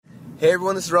Hey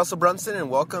everyone, this is Russell Brunson, and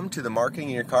welcome to the Marketing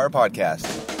in Your Car podcast.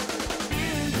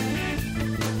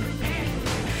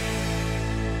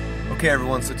 Okay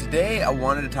everyone, so today I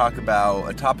wanted to talk about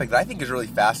a topic that I think is really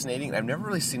fascinating, and I've never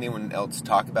really seen anyone else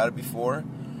talk about it before,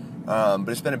 but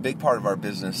it's been a big part of our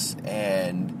business,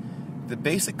 and the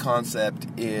basic concept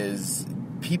is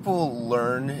people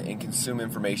learn and consume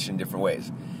information in different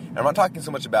ways. And I'm not talking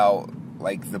so much about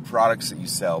like the products that you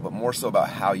sell, but more so about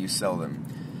how you sell them.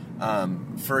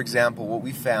 For example, what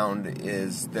we found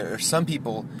is there are some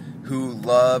people who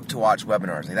love to watch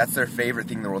webinars. Like, that's their favorite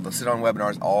thing in the world. They'll sit on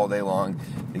webinars all day long.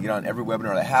 They get on every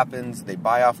webinar that happens. They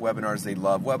buy off webinars. They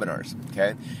love webinars.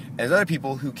 Okay, and there's other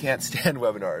people who can't stand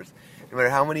webinars. No matter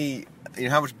how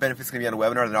much benefits going to be on a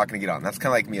webinar, they're not going to get on. That's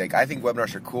kind of like me. Like, I think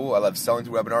webinars are cool. I love selling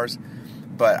through webinars,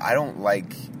 but I don't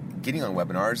like getting on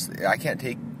webinars. I can't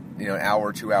take an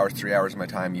hour, 2 hours, 3 hours of my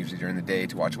time usually during the day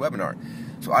to watch a webinar.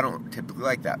 So I don't typically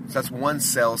like that. So that's one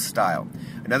sales style.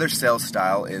 Another sales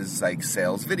style is like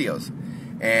sales videos.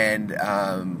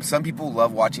 And some people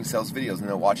love watching sales videos, and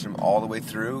they'll watch them all the way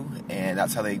through, and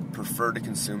that's how they prefer to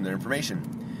consume their information.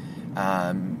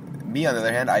 Me, on the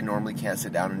other hand, I normally can't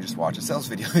sit down and just watch a sales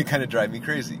video. They kind of drive me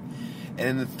crazy. And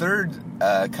then the third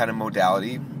kind of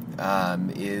modality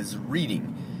is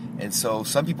reading. And so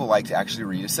some people like to actually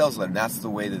read a sales letter, and that's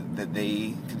the way that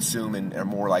they consume and are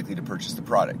more likely to purchase the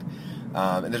product.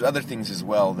 And there's other things as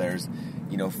well. There's,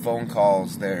 phone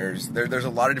calls. There's a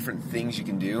lot of different things you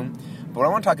can do. But what I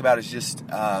want to talk about is just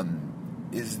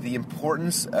is the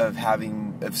importance of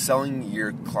selling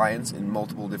your clients in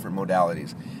multiple different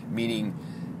modalities. Meaning,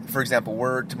 for example,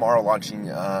 we're tomorrow launching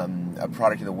a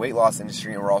product in the weight loss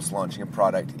industry, and we're also launching a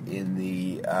product in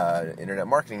the internet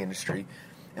marketing industry.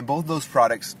 And both those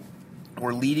products,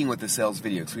 we're leading with the sales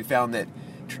video, because we found that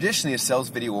traditionally a sales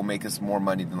video will make us more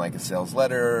money than like a sales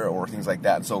letter or things like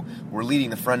that. And so we're leading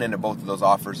the front end of both of those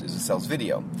offers is a sales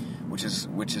video, which is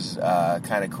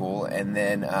kind of cool. And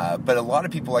then, but a lot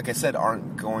of people, like I said,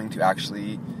 aren't going to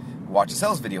actually watch a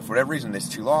sales video for whatever reason. It's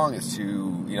too long. It's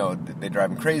too, they drive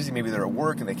them crazy. Maybe they're at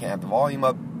work and they can't have the volume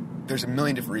up. There's a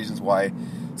million different reasons why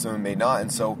someone may not.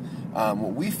 And so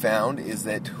what we found is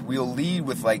that we'll lead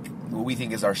with like what we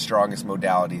think is our strongest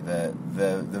modality, the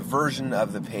version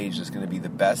of the page that's going to be the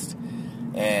best,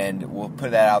 and we'll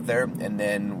put that out there. And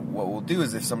then what we'll do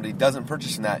is if somebody doesn't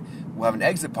purchase in that, we'll have an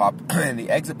exit pop, and the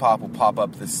exit pop will pop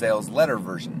up the sales letter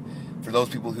version for those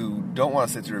people who don't want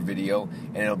to sit through a video,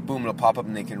 and it'll pop up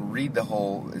and they can read the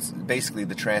whole. It's basically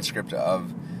the transcript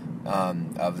of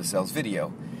the sales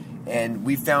video. And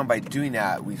we found by doing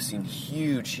that, we've seen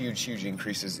huge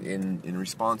increases in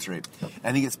response rate. And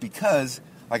I think it's because,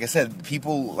 like I said,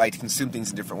 people like to consume things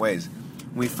in different ways.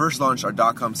 When we first launched our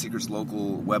 .com Secrets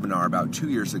Local webinar about 2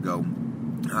 years ago,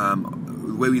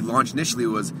 the way we launched initially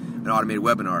was an automated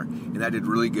webinar, and that did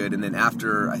really good. And then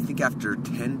after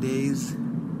 10 days,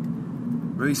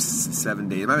 maybe 7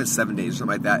 days, it might have been 7 days or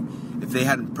something like that, if they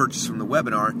hadn't purchased from the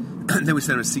webinar, then we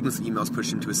sent them a sequence of emails, push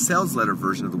them to a sales letter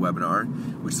version of the webinar,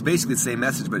 which is basically the same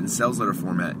message but in sales letter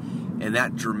format. And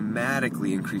that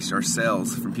dramatically increased our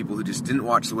sales from people who just didn't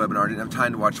watch the webinar, didn't have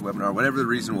time to watch the webinar, whatever the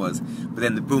reason was. But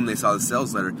then, boom, they saw the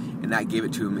sales letter, and that gave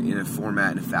it to them in a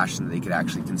format and a fashion that they could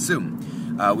actually consume.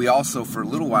 We also, for a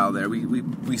little while there,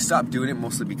 we stopped doing it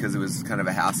mostly because it was kind of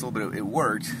a hassle, but it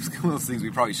worked. It's one of those things we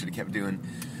probably should have kept doing.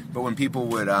 But when people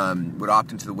would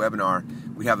opt into the webinar,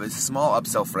 we'd have a small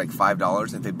upsell for like $5.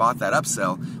 And if they bought that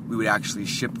upsell, we would actually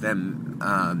ship them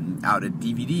out a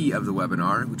DVD of the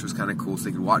webinar, which was kind of cool, so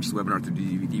they could watch the webinar through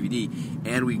DVD.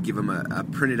 And we'd give them a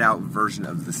printed out version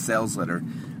of the sales letter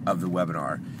of the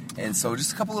webinar. And so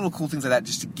just a couple little cool things like that,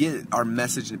 just to get our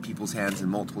message into people's hands in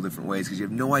multiple different ways, because you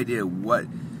have no idea what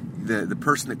the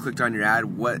person that clicked on your ad,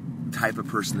 what type of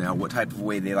person they are, what type of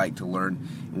way they like to learn,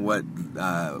 and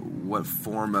what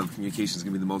form of communication is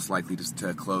going to be the most likely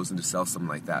to close and to sell something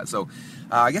like that. So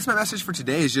I guess my message for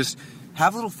today is just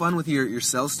have a little fun with your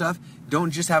sales stuff.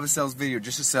 Don't just have a sales video,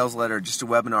 just a sales letter, just a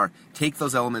webinar. Take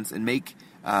those elements and make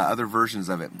other versions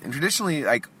of it. And traditionally,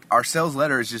 like, our sales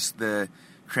letter is just the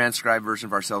transcribed version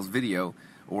of our sales video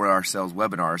or our sales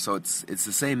webinar. So it's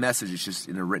the same message, it's just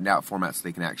in a written out format so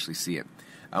they can actually see it.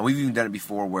 We've even done it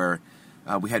before where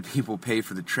we had people pay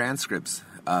for the transcripts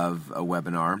of a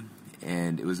webinar,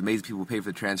 and it was amazing. People would pay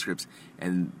for the transcripts,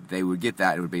 and they would get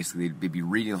that. It would basically, they'd be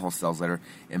reading the whole sales letter,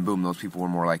 and boom, those people were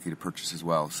more likely to purchase as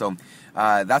well. So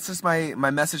that's just my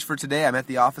message for today. I'm at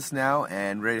the office now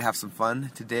and ready to have some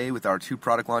fun today with our 2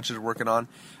 product launches we're working on.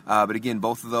 But again,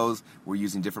 both of those, we're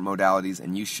using different modalities,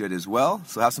 and you should as well.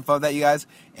 So have some fun with that, you guys,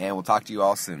 and we'll talk to you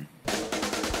all soon.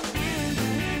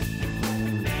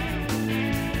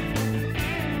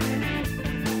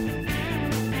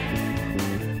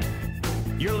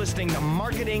 You're listening to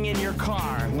Marketing in Your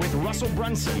Car with Russell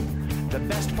Brunson, the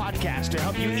best podcast to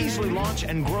help you easily launch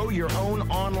and grow your own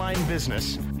online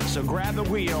business. So grab the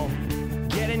wheel,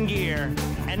 get in gear,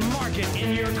 and market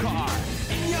in your car.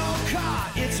 In your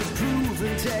car, it's a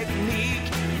proven technique.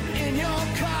 In your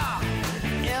car,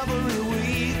 every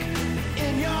week.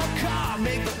 In your car,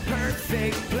 make the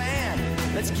perfect plan.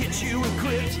 Let's get you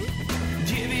equipped,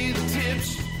 give you the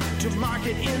tips to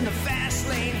market in the fast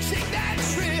lane. Take that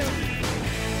trip.